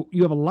 So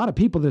you have a lot of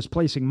people that's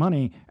placing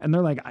money, and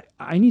they're like,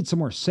 I need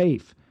somewhere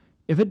safe.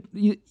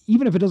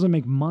 Even if it doesn't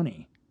make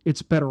money,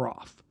 it's better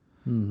off.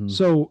 Mm-hmm.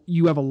 So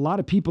you have a lot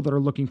of people that are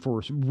looking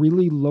for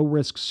really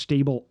low-risk,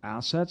 stable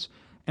assets,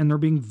 and they're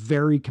being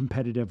very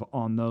competitive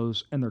on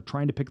those, and they're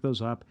trying to pick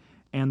those up,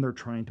 and they're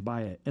trying to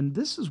buy it. And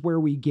this is where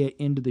we get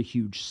into the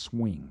huge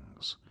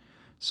swings.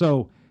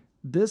 So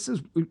this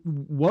is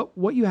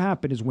what you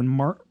happen is when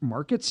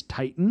markets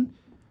tighten,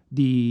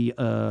 the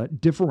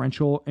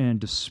differential and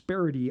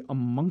disparity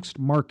amongst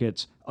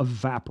markets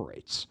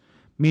evaporates,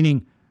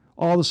 meaning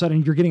all of a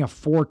sudden you're getting a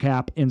 4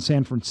 cap in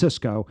San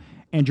Francisco,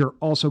 and you're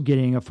also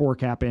getting a 4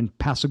 cap in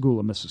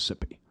Pascagoula,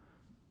 Mississippi.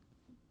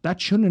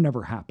 That shouldn't have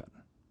never happened,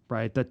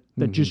 right? That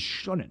just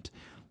shouldn't.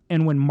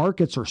 And when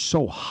markets are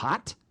so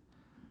hot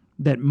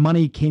that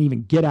money can't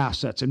even get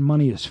assets and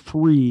money is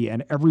free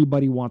and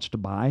everybody wants to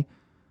buy,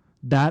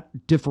 that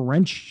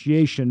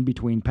differentiation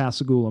between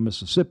Pascagoula,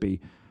 Mississippi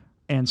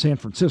and San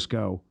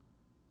Francisco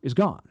is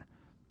gone.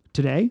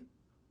 Today,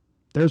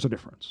 there's a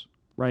difference,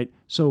 right?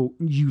 So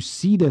you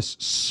see this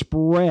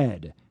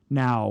spread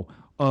now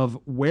of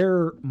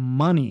where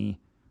money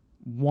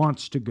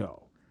wants to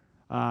go.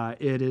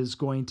 It is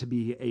going to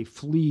be a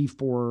flea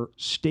for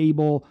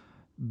stable,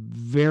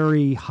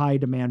 very high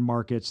demand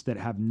markets that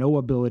have no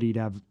ability to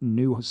have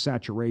new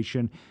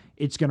saturation.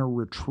 It's going to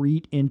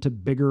retreat into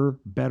bigger,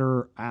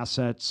 better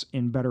assets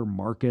in better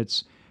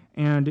markets.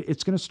 And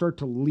it's going to start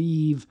to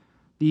leave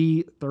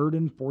the third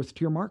and fourth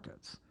tier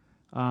markets.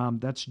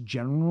 That's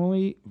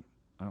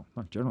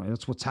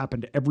that's what's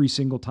happened every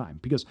single time,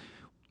 because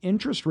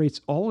interest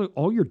rates,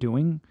 all you're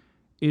doing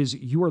is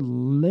you are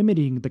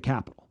limiting the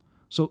capital.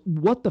 So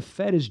what the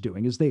Fed is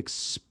doing is they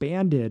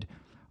expanded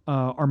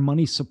our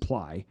money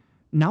supply.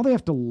 Now they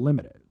have to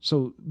limit it.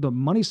 So the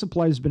money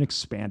supply has been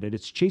expanded.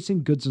 It's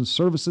chasing goods and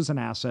services and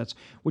assets,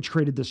 which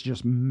created this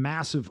just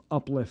massive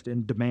uplift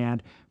in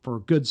demand for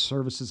goods,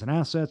 services, and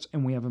assets,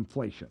 and we have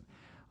inflation.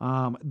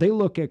 They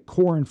look at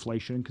core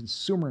inflation and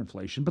consumer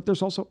inflation, but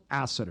there's also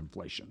asset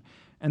inflation.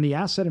 And the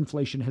asset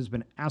inflation has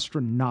been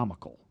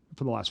astronomical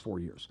for the last 4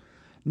 years.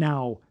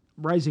 Now,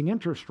 rising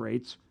interest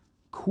rates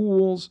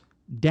cools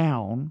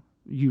down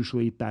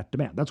usually that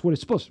demand. That's what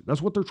it's supposed to do.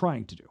 That's what they're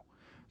trying to do.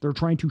 They're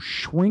trying to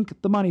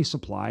shrink the money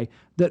supply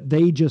that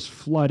they just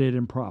flooded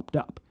and propped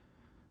up.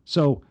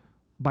 So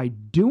by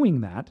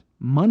doing that,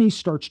 money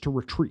starts to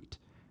retreat.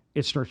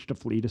 It starts to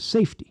flee to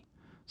safety.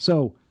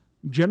 So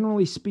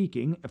generally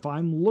speaking, if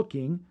I'm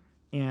looking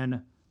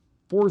in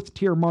fourth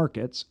tier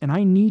markets and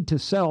I need to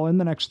sell in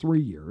the next 3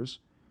 years,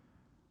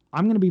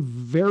 I'm going to be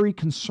very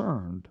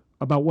concerned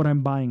about what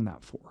I'm buying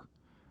that for,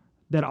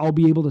 that I'll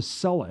be able to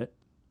sell it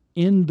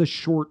in the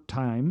short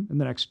time, in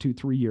the next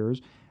 2-3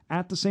 years,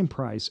 at the same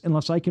price,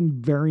 unless I can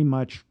very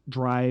much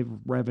drive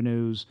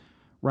revenues,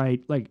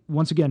 right? Like,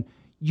 once again,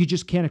 you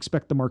just can't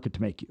expect the market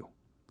to make you,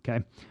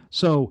 okay?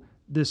 So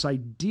this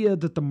idea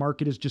that the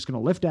market is just going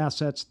to lift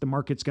assets, the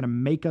market's going to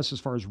make us as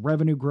far as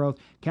revenue growth,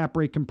 cap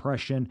rate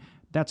compression,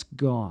 That's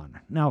gone.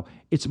 Now,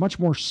 it's much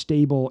more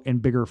stable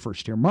and bigger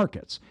first-tier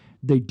markets.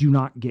 They do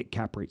not get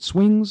cap rate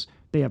swings.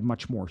 They have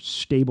much more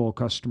stable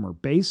customer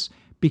base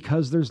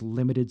because there's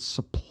limited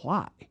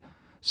supply.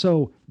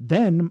 So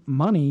then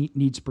money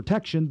needs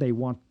protection. They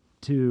want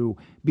to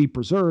be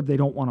preserved. They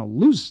don't want to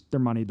lose their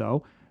money,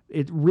 though.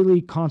 It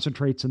really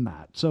concentrates in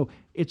that. So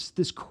it's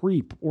this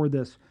creep or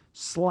this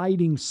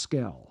sliding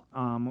scale.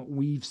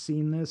 We've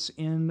seen this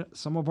in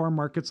some of our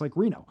markets like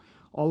Reno.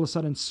 All of a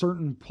sudden,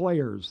 certain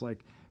players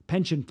like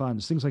pension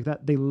funds, things like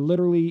that, they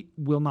literally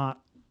will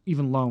not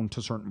even loan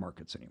to certain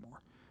markets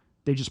anymore.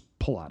 They just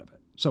pull out of it.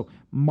 So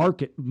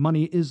market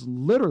money is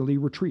literally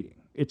retreating.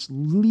 It's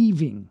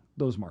leaving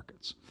those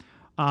markets.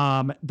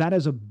 That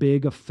has a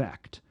big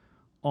effect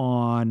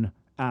on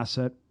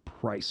asset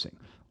pricing.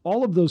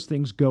 All of those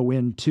things go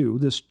into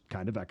this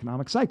kind of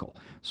economic cycle.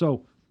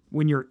 So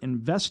when you're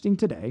investing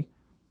today,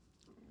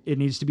 it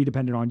needs to be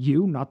dependent on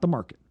you, not the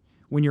market.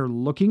 When you're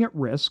looking at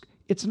risk,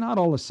 it's not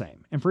all the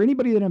same. And for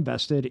anybody that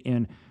invested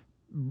in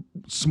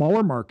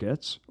smaller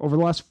markets over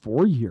the last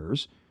 4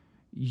 years,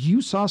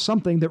 you saw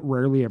something that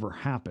rarely ever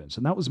happens.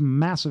 And that was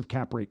massive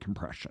cap rate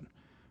compression,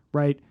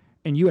 right?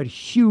 And you had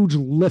huge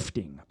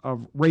lifting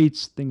of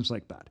rates, things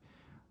like that.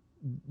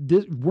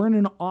 We're in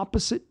an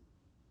opposite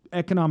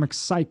economic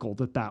cycle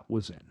that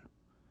was in.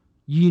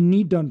 You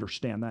need to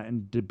understand that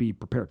and to be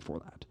prepared for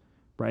that,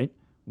 right?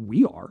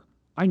 We are.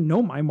 I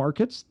know my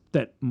markets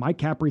that my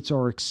cap rates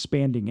are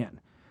expanding in.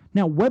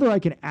 Now, whether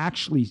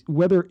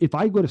if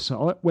I go to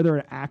sell it, whether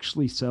it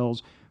actually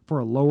sells for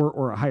a lower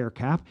or a higher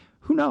cap,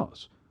 who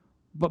knows?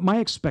 But my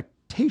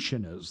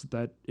expectation is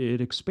that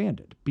it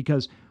expanded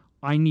because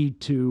I need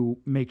to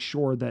make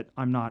sure that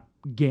I'm not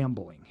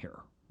gambling here,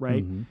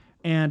 right? Mm-hmm.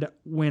 And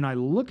when I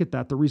look at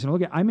that, the reason I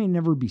look at it, I may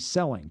never be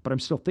selling, but I'm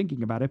still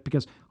thinking about it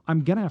because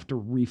I'm going to have to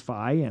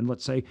refi in,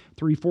 let's say,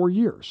 3-4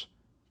 years,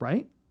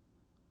 right?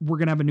 We're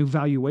going to have a new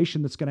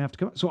valuation that's going to have to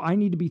come. So I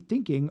need to be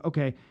thinking,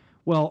 okay,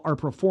 well, our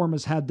pro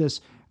formas had this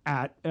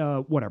at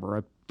a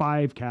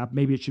 5 cap,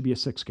 maybe it should be a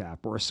 6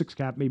 cap, or a 6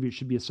 cap, maybe it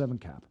should be a 7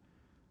 cap.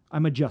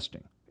 I'm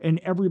adjusting. And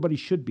everybody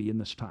should be in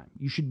this time.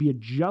 You should be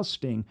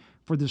adjusting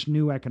for this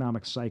new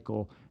economic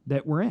cycle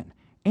that we're in.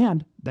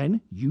 And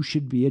then you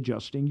should be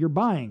adjusting your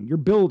buying, your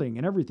building,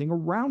 and everything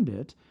around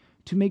it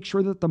to make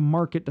sure that the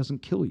market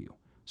doesn't kill you.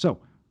 So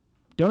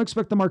don't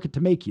expect the market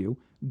to make you.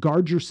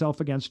 Guard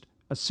yourself against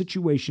a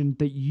situation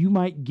that you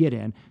might get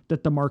in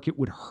that the market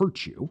would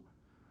hurt you.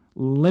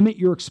 Limit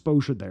your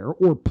exposure there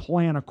or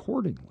plan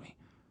accordingly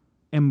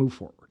and move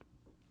forward.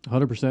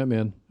 100%,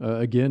 man.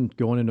 Again,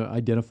 going into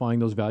identifying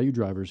those value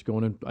drivers,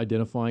 going and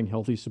identifying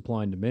healthy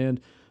supply and demand,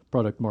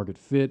 product market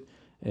fit,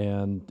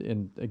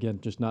 and again,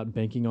 just not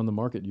banking on the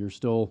market. You're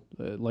still,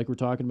 like we're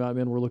talking about,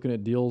 man, we're looking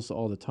at deals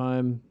all the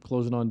time,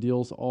 closing on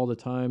deals all the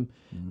time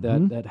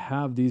that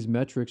have these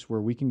metrics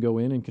where we can go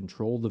in and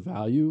control the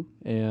value.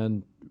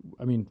 And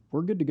I mean,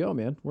 we're good to go,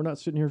 man. We're not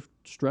sitting here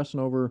stressing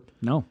over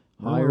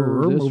higher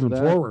we're this moving or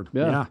that. Forward.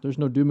 Yeah, there's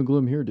no doom and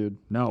gloom here, dude.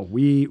 No,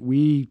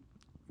 we're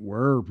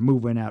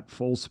moving at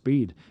full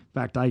speed. In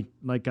fact, I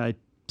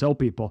tell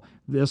people,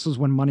 this is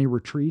when money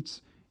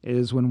retreats,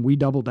 is when we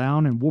double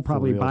down, and we'll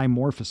probably buy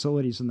more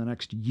facilities in the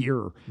next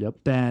year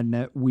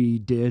than we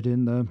did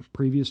in the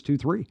previous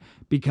 2-3,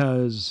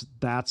 because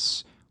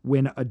that's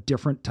when a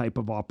different type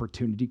of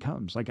opportunity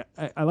comes. Like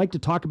I like to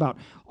talk about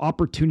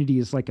opportunity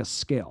as like a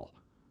scale,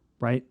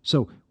 right?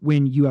 So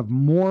when you have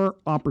more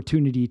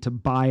opportunity to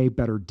buy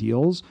better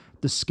deals,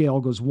 the scale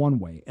goes one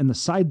way, and the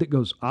side that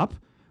goes up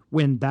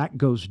when that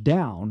goes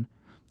down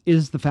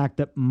is the fact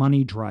that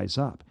money dries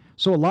up.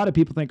 So a lot of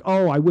people think,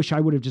 oh, I wish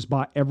I would have just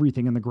bought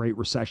everything in the Great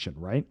Recession,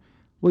 right?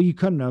 Well, you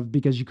couldn't have,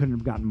 because you couldn't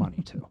have gotten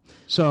money to.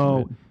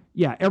 So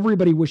yeah,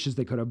 everybody wishes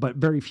they could have, but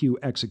very few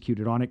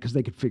executed on it because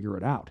they could figure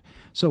it out.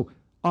 So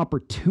as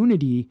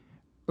opportunity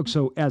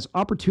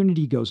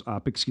goes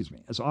up,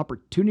 as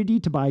opportunity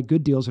to buy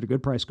good deals at a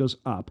good price goes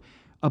up,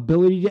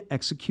 ability to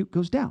execute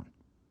goes down.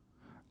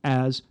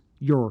 As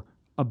your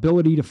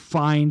ability to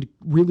find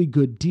really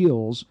good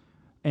deals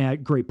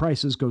at great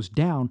prices goes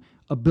down,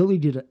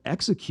 ability to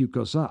execute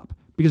goes up,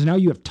 because now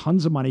you have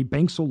tons of money,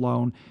 banks will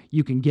loan,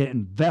 you can get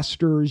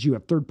investors, you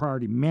have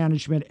third-party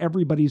management,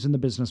 everybody's in the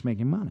business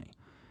making money.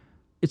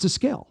 It's a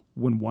scale.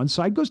 When one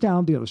side goes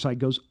down, the other side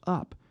goes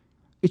up.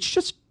 It's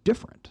just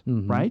different,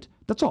 right?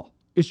 That's all.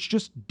 It's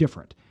just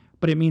different.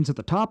 But it means at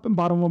the top and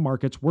bottom of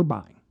markets, we're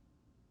buying.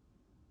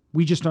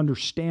 We just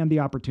understand the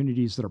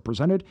opportunities that are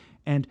presented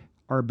and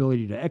our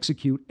ability to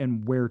execute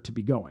and where to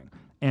be going.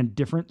 And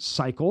different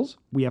cycles,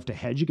 we have to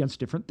hedge against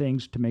different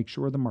things to make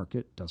sure the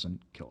market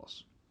doesn't kill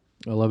us.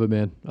 I love it,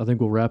 man. I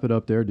think we'll wrap it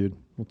up there, dude.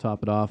 We'll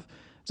top it off.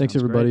 Thanks,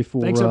 Sounds everybody, great.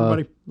 for Thanks,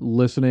 everybody.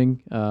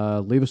 listening.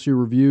 Leave us your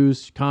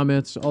reviews,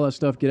 comments, all that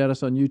stuff. Get at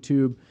us on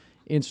YouTube,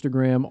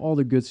 Instagram, all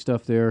the good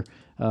stuff there.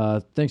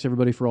 Thanks,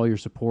 everybody, for all your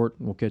support,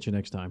 and we'll catch you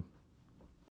next time.